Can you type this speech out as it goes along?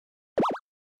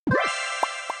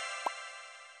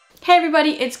Hey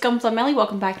everybody, it's Gunpla.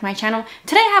 Welcome back to my channel.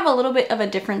 Today I have a little bit of a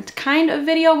different kind of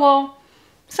video. Well,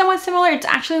 somewhat similar. It's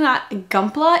actually not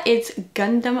Gunpla, it's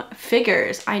Gundam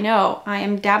figures. I know, I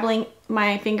am dabbling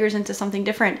my fingers into something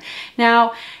different.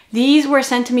 Now, these were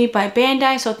sent to me by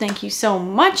Bandai, so thank you so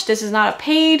much. This is not a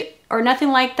paid or nothing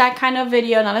like that kind of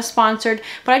video, not a sponsored,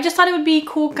 but I just thought it would be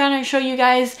cool kind of show you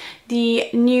guys the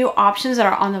new options that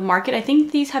are on the market. I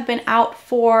think these have been out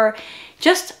for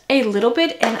just a little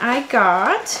bit, and I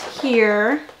got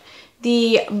here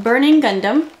the Burning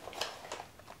Gundam,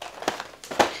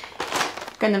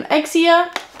 Gundam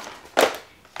Exia,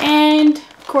 and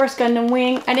of course Gundam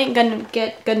Wing. I didn't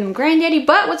get Gundam Granddaddy,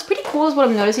 but what's pretty cool is what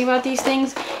I'm noticing about these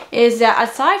things is that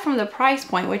aside from the price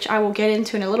point, which I will get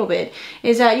into in a little bit,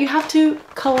 is that you have to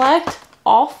collect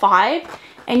all 5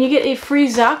 and you get a free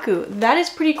Zaku. That is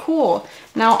pretty cool.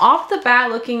 Now off the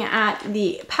bat, looking at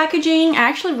the packaging, I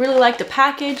actually really like the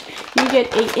package. You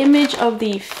get an image of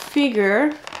the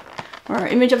figure or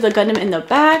image of the Gundam in the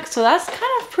back, so that's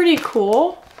kind of pretty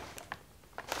cool.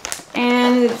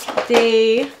 And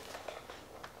they,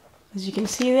 as you can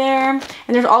see there,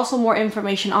 and there's also more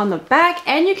information on the back,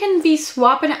 and you can be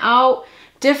swapping out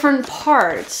different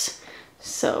parts.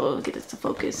 So get this to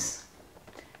focus.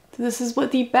 So this is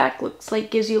what the back looks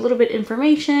like, gives you a little bit of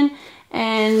information,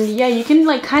 and yeah, you can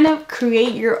like kind of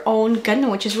create your own Gundam,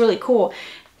 which is really cool.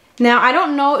 Now I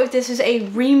don't know if this is a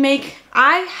remake.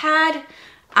 I had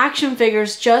action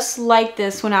figures just like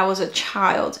this when I was a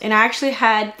child, and I actually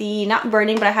had the, not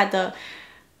Burning, but I had the,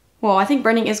 well, I think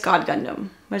Burning is God Gundam,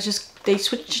 but it's just they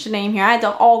switched the name here. I had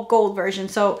the all gold version,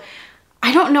 so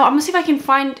I don't know. I'm gonna see if I can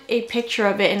find a picture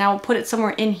of it and I'll put it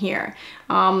somewhere in here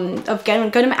of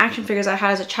Gundam action figures I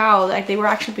had as a child. Like, they were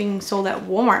actually being sold at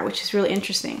Walmart, which is really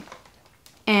interesting.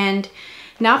 And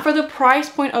now for the price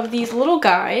point of these little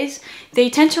guys, they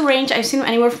tend to range, I've seen them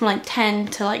anywhere from like $10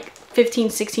 to like $15,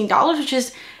 $16, which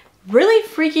is really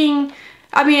freaking,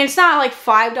 I mean, it's not like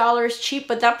 $5 cheap,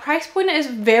 but that price point is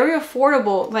very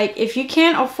affordable. Like, if you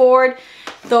can't afford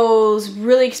those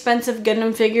really expensive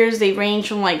Gundam figures, they range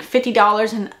from like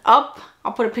 $50 and up.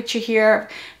 I'll put a picture here.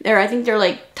 I think they're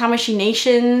like Tamashii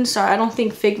Nation, so I don't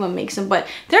think Figma makes them, but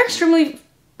they're extremely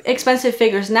expensive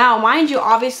figures. Now, mind you,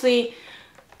 obviously,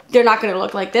 they're not going to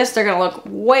look like this. They're going to look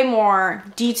way more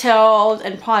detailed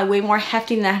and probably way more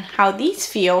hefty than how these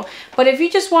feel. But if you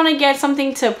just want to get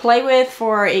something to play with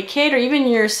for a kid or even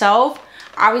yourself,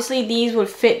 obviously these would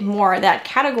fit more that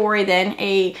category than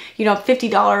a, you know, $50,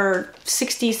 $60,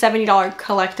 $70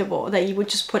 collectible that you would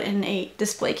just put in a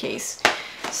display case.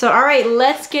 So, all right,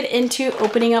 let's get into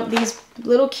opening up these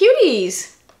little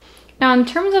cuties. Now, in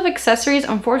terms of accessories,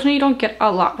 unfortunately, you don't get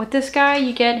a lot with this guy.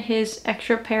 You get his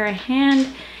extra pair of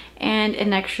hand and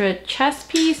an extra chest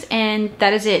piece, and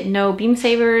that is it. No beam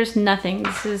sabers, nothing.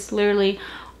 This is literally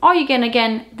all you get. And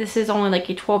again, this is only like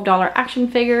a $12 action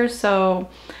figure, so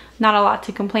not a lot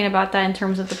to complain about that in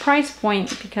terms of the price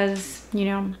point, because, you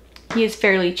know, he is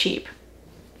fairly cheap.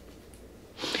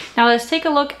 Now let's take a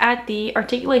look at the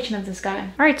articulation of this guy.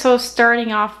 All right, so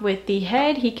starting off with the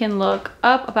head, he can look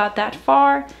up about that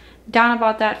far, down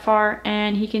about that far,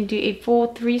 and he can do a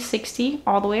full 360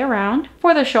 all the way around.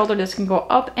 For the shoulder, this can go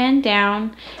up and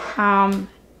down.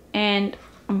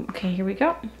 Okay, here we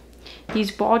go.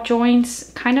 These ball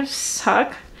joints kind of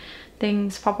suck.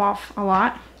 Things pop off a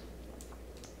lot.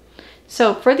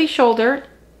 So for the shoulder,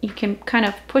 you can kind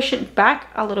of push it back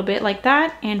a little bit like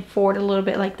that and forward a little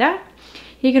bit like that.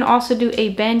 You can also do a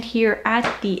bend here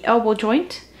at the elbow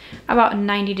joint, about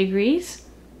 90 degrees.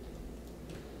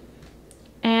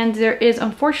 And there is,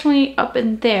 unfortunately, up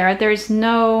in there, there's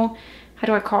no, how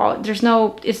do I call it? There's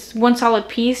no, it's one solid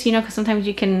piece, you know, because sometimes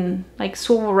you can like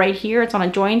swivel right here. It's on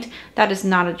a joint. That is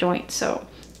not a joint, so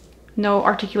no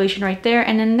articulation right there.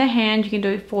 And then the hand, you can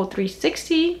do a full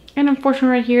 360. And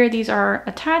unfortunately right here, these are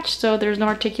attached, so there's no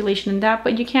articulation in that,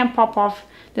 but you can pop off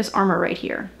this armor right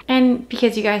here. And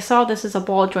because you guys saw, this is a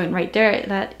ball joint right there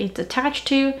that it's attached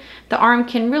to, the arm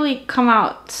can really come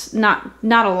out, not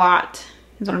a lot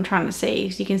is what I'm trying to say.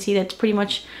 So you can see that's pretty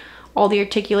much all the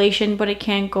articulation, but it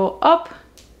can go up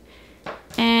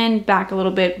and back a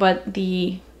little bit, but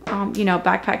the you know,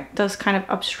 backpack does kind of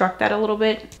obstruct that a little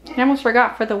bit. And I almost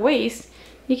forgot, for the waist,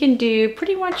 you can do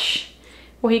pretty much,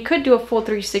 well, he could do a full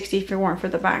 360 if it weren't for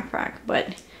the backpack,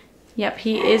 but yep,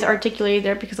 he is articulated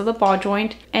there because of the ball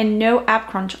joint, and no ab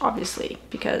crunch, obviously,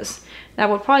 because that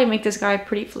would probably make this guy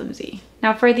pretty flimsy.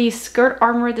 Now for the skirt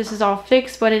armor, this is all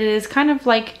fixed, but it is kind of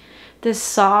like this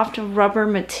soft rubber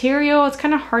material. It's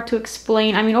kind of hard to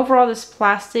explain. I mean, overall this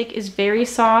plastic is very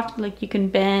soft, like you can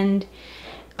bend.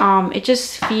 It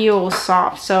just feels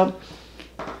soft, so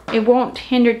it won't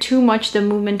hinder too much the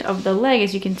movement of the leg,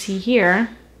 as you can see here.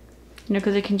 you know,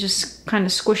 because it can just kind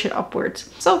of squish it upwards.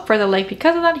 So for the leg,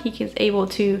 because of that, he is able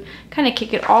to kind of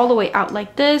kick it all the way out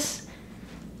like this.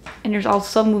 And there's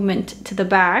also movement to the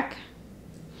back.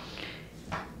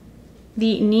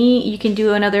 The knee, you can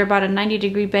do another about a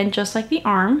 90-degree bend, just like the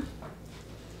arm.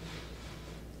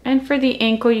 And for the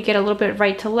ankle, you get a little bit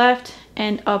right to left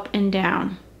and up and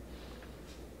down.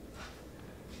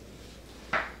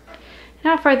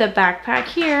 Now for the backpack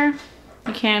here,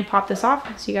 you can pop this off,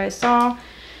 as you guys saw.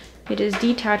 It is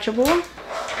detachable.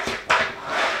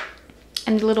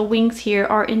 And the little wings here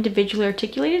are individually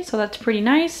articulated, so that's pretty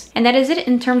nice. And that is it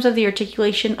in terms of the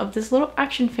articulation of this little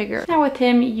action figure. Now with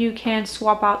him, you can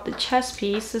swap out the chest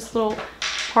piece. This little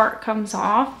part comes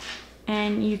off,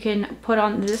 and you can put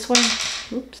on this one.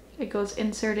 Oops, it goes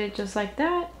inserted just like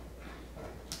that.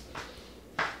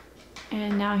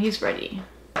 And now he's ready.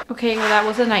 Okay, well that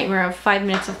was a nightmare of 5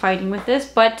 minutes of fighting with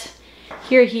this, but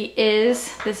here he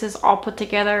is. This is all put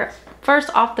together.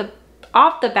 First off the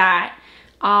bat,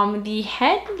 the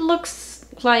head looks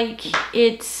like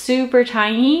it's super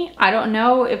tiny. I don't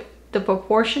know if the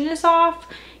proportion is off.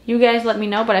 You guys let me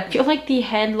know, but I feel like the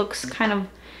head looks kind of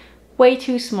way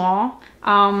too small.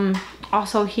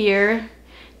 Also here,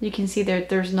 you can see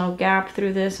there's no gap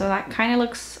through this, so that kind of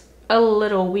looks a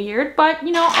little weird, but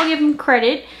you know, I'll give him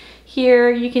credit. Here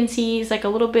you can see it's like a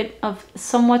little bit of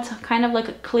somewhat kind of like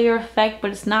a clear effect,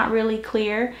 but it's not really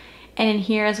clear. And in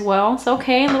here as well, so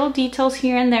okay, little details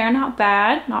here and there, not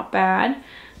bad, not bad.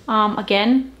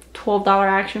 Again, $12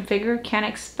 action figure, can't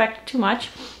expect too much.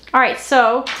 All right,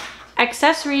 so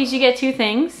accessories, you get 2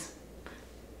 things.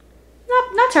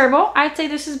 Not terrible. I'd say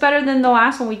this is better than the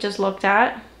last one we just looked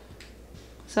at.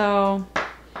 So,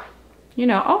 you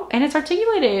know, oh, and it's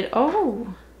articulated.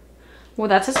 Oh, well,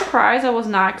 that's a surprise. I was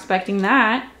not expecting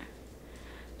that.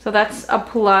 So that's a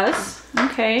plus.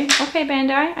 Okay, okay,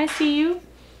 Bandai, I see you.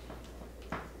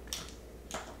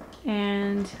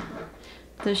 And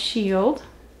the shield.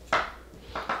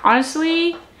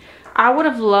 Honestly, I would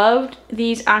have loved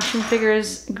these action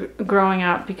figures growing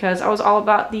up, because I was all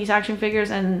about these action figures,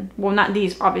 and well, not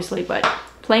these obviously, but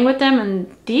playing with them.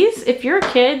 And these, if you're a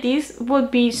kid, these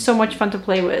would be so much fun to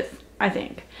play with, I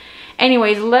think.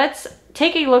 Anyways, let's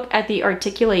take a look at the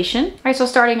articulation. All right, so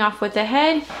starting off with the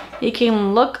head, you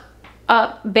can look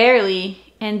up barely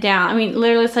and down. I mean,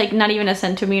 literally it's like not even a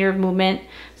centimeter of movement.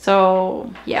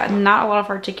 So yeah, not a lot of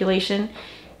articulation.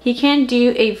 He can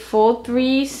do a full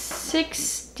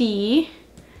 360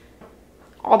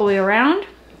 all the way around.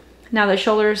 Now the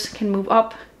shoulders can move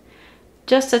up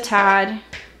just a tad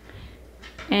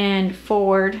and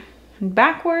forward and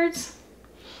backwards.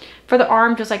 For the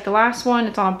arm, just like the last one,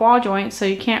 it's on a ball joint, so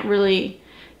you can't really,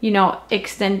 you know,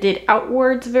 extend it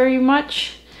outwards very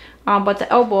much. But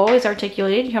the elbow is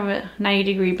articulated. You have a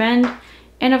 90-degree bend.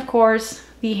 And of course,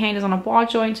 the hand is on a ball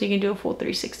joint, so you can do a full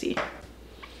 360.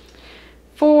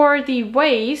 For the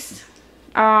waist,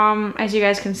 as you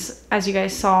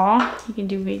guys saw, you can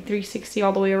do a 360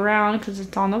 all the way around because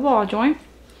it's on the ball joint.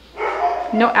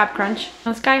 No ab crunch.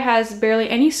 This guy has barely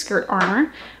any skirt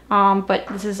armor, but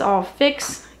this is all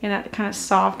fixed in that kind of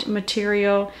soft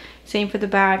material. Same for the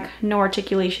back, no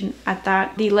articulation at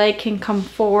that. The leg can come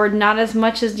forward, not as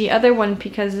much as the other one,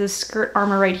 because this skirt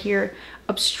armor right here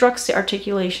obstructs the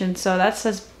articulation. So that's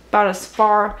about as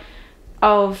far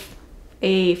of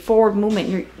a forward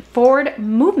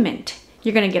movement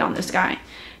you're gonna get on this guy.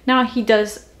 Now he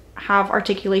does have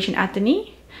articulation at the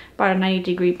knee, about a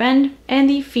 90-degree bend, and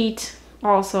the feet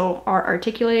also are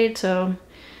articulated, so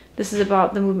this is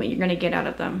about the movement you're gonna get out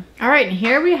of them. All right, and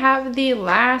here we have the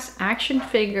last action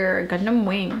figure, Gundam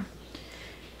Wing.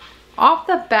 Off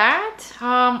the bat,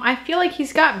 I feel like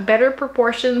he's got better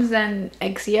proportions than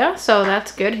Exia, so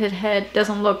that's good. His head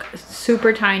doesn't look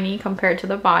super tiny compared to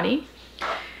the body.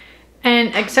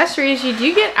 And accessories, you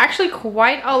do get actually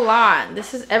quite a lot.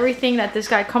 This is everything that this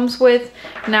guy comes with.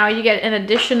 Now you get an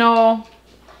additional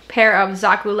pair of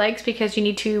Zaku legs because you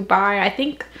need to buy, I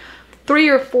think, 3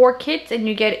 or 4 kits and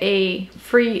you get a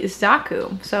free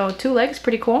Zaku. So 2 legs,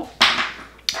 pretty cool.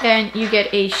 And you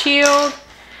get a shield,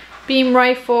 beam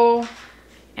rifle,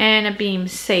 and a beam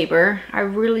saber. I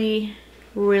really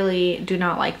do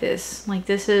not like this. Like,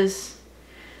 this is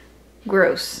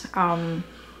gross.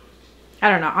 I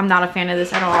don't know, I'm not a fan of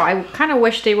this at all. I kind of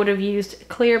wish they would have used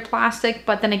clear plastic,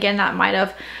 but then again, that might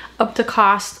have upped the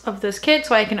cost of this kit,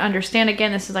 so I can understand.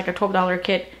 Again, this is like a $12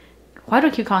 kit. Why do I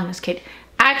keep calling this kit?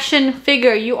 Action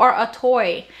figure, you are a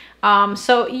toy.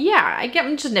 So yeah,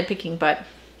 I'm just nitpicking, but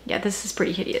yeah, this is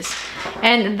pretty hideous.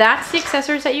 And that's the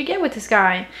accessories that you get with this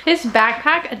guy. His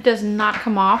backpack does not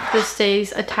come off. This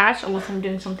stays attached unless I'm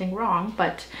doing something wrong,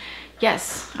 but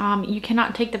yes, you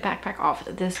cannot take the backpack off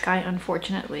this guy,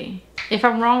 unfortunately. If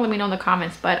I'm wrong, let me know in the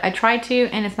comments, but I tried to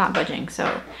and it's not budging,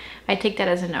 so I take that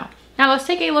as a no. Now let's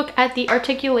take a look at the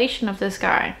articulation of this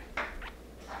guy.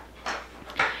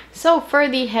 So for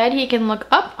the head, he can look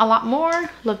up a lot more,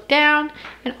 look down,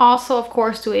 and also of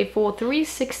course do a full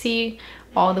 360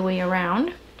 all the way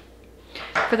around.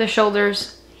 For the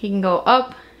shoulders, he can go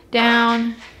up,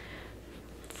 down,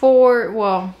 forward,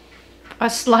 well, a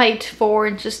slight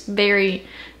forward, just very,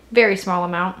 very small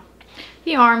amount.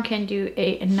 The arm can do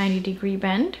a 90-degree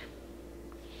bend.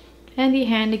 And the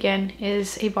hand again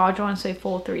is a ball joint, so a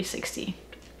full 360.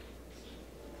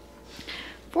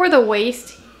 For the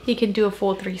waist, he can do a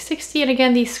full 360. And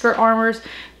again, these skirt armors,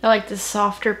 they're like the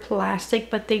softer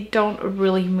plastic, but they don't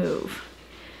really move.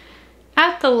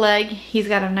 At the leg, he's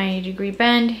got a 90-degree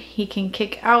bend. He can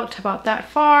kick out about that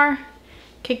far,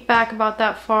 kick back about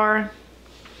that far.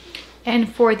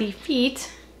 And for the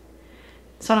feet,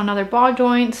 it's on another ball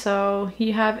joint, so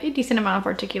you have a decent amount of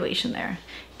articulation there.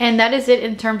 And that is it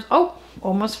in terms, oh,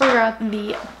 almost forgot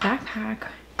the backpack,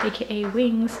 aka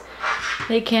wings.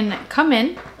 They can come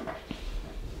in.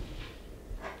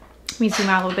 Let me zoom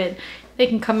out a little bit. They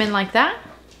can come in like that,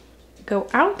 go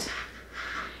out,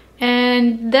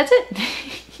 and that's it.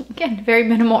 Again, very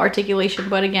minimal articulation,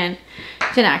 but again,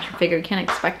 it's an action figure, you can't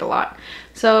expect a lot.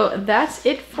 So that's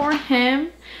it for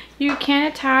him. You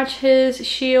can attach his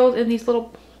shield in these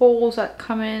little holes that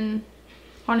come in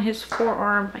on his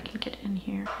forearm. I can get in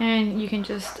here. And you can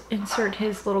just insert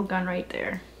his little gun right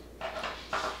there.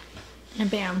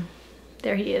 And bam,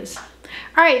 there he is.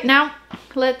 All right, now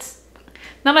that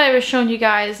I've shown you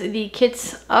guys the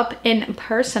kits up in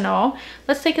personal,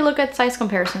 let's take a look at size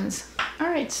comparisons. All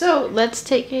right, so let's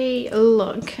take a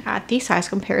look at the size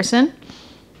comparison.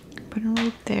 Put it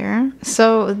right there.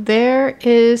 So there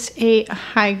is a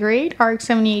high grade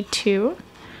RX-78-2.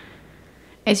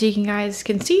 As you guys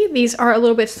can see, these are a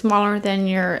little bit smaller than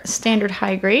your standard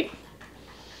high grade.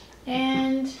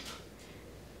 And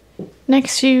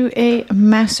next to a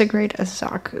master grade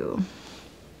Azaku.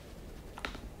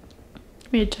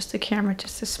 Let me adjust the camera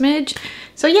just a smidge.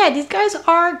 So yeah, these guys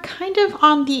are kind of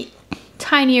on the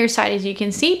tinier side, as you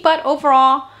can see, but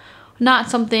overall, not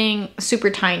something super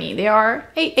tiny. They are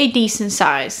a decent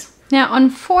size. Now,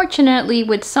 unfortunately,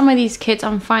 with some of these kits,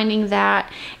 I'm finding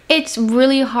that it's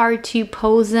really hard to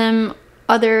pose them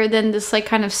other than this like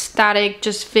kind of static,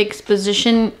 just fixed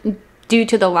position due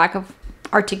to the lack of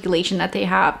articulation that they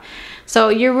have. So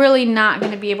you're really not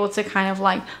going to be able to kind of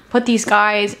like put these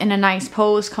guys in a nice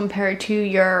pose compared to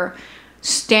your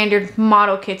standard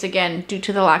model kits, again, due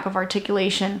to the lack of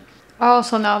articulation.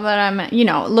 Also, now that I'm, you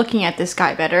know, looking at this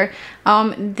guy better,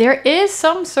 there is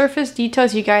some surface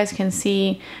details you guys can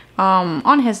see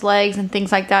on his legs and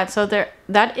things like that. So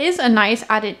that is a nice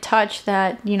added touch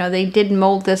that, you know, they did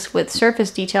mold this with surface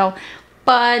detail.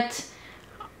 But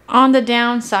on the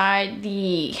downside,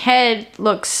 the head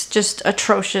looks just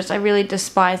atrocious. I really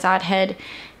despise that head.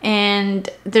 And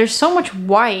there's so much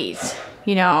white,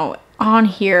 you know, on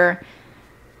here.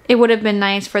 It would have been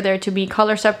nice for there to be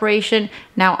color separation.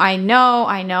 Now, I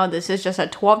know this is just a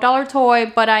 $12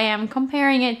 toy, but I am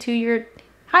comparing it to your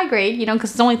high grade, you know,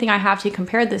 because it's the only thing I have to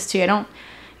compare this to. I don't,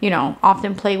 you know,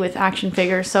 often play with action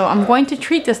figures, so I'm going to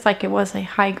treat this like it was a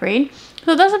high grade.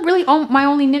 So that's really my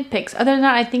only nitpicks. Other than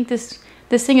that, I think this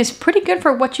thing is pretty good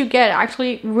for what you get.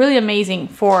 Actually, really amazing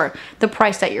for the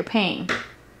price that you're paying.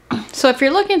 So if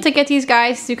you're looking to get these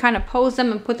guys to kind of pose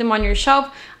them and put them on your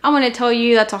shelf, I'm going to tell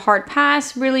you that's a hard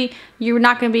pass. Really, you're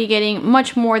not going to be getting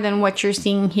much more than what you're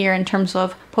seeing here in terms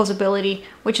of posability,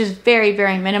 which is very,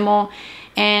 very minimal.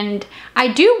 And I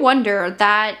do wonder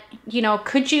that, you know,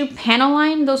 could you panel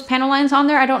line those panel lines on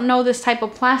there? I don't know this type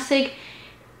of plastic,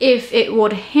 if it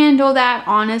would handle that.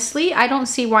 Honestly, I don't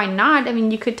see why not. I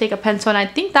mean, you could take a pencil, and I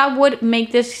think that would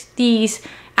make these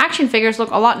action figures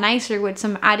look a lot nicer with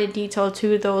some added detail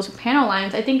to those panel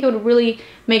lines. I think it would really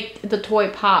make the toy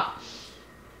pop.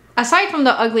 Aside from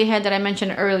the ugly head that I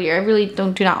mentioned earlier, I really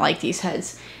do not like these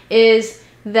heads, is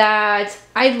that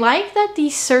I like that the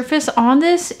surface on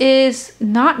this is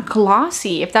not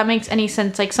glossy, if that makes any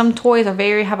sense. Like some toys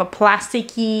are have a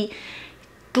plasticky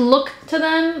look to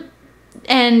them,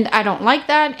 and I don't like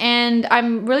that. And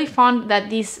I'm really fond that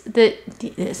these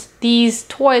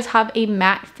toys have a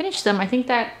matte finish to them. I think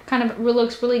that kind of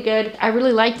looks really good. I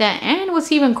really like that. And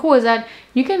what's even cool is that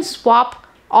you can swap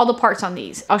all the parts on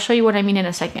these. I'll show you what I mean in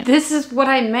a second. This is what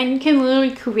I meant. You can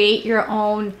literally create your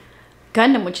own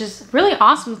Gundam, which is really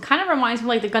awesome. It kind of reminds me of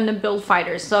like the Gundam Build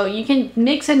Fighters. So you can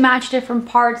mix and match different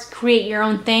parts, create your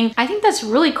own thing. I think that's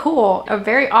really cool. A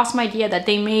very awesome idea that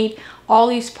they made all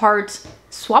these parts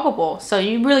swappable, so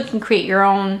you really can create your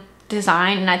own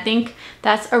design. And I think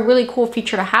that's a really cool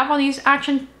feature to have on these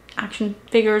action action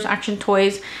figures, action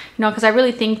toys, you know, because I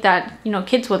really think that, you know,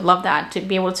 kids would love that, to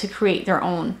be able to create their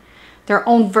own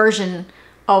version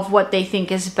of what they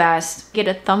think is best. Get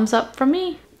a thumbs up from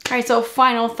me. All right, so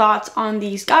final thoughts on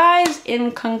these guys.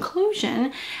 In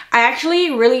conclusion, I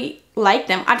actually really like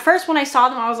them. At first, when I saw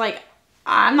them, I was like,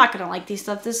 I'm not gonna like these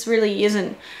stuff. This really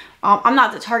isn't, I'm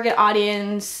not the target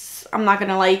audience. I'm not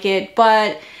gonna like it,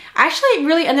 but I actually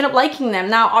really ended up liking them.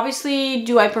 Now, obviously,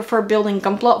 do I prefer building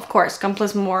Gunpla? Of course, Gunpla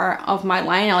is more of my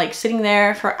line. I like sitting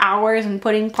there for hours and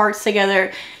putting parts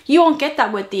together. You won't get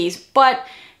that with these, but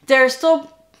they're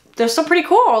still pretty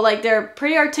cool. Like, they're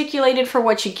pretty articulated for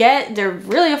what you get. They're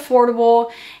really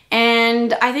affordable,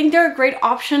 and I think they're a great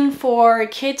option for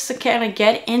kids to kind of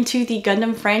get into the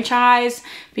Gundam franchise,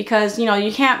 because, you know,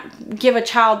 you can't give a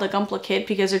child the Gunpla kit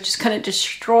because they're just gonna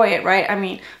destroy it, right? I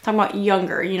mean, I'm talking about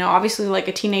younger, you know, obviously like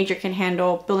a teenager can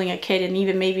handle building a kit, and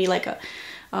even maybe like a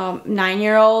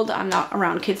 9-year-old. I'm not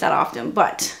around kids that often,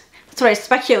 but that's what I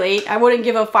speculate. I wouldn't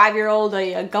give a 5-year-old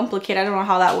a Gunpla kit. I don't know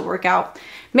how that would work out.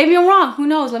 Maybe I'm wrong, who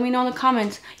knows? Let me know in the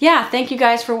comments. Yeah, thank you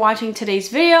guys for watching today's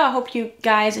video. I hope you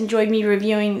guys enjoyed me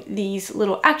reviewing these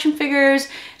little action figures.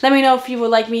 Let me know if you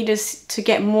would like me to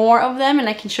get more of them and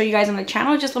I can show you guys on the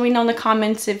channel. Just let me know in the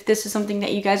comments if this is something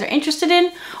that you guys are interested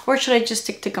in, or should I just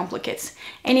stick to Gunpla kits?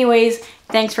 Anyways,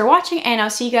 thanks for watching, and I'll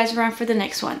see you guys around for the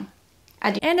next one.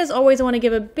 Adieu. And as always, I want to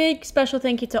give a big special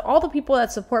thank you to all the people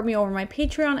that support me over my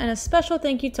Patreon, and a special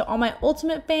thank you to all my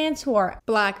Ultimate fans who are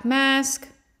Black Mask,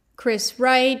 Chris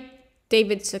Wright,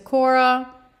 David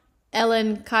Sikora,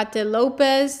 Ellen Cate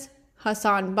Lopez,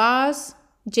 Hassan Baz,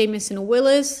 Jameson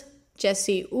Willis,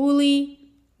 Jesse Uli,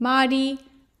 Madi,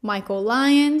 Michael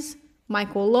Lyons,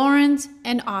 Michael Lawrence,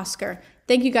 and Oscar.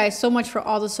 Thank you guys so much for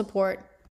all the support.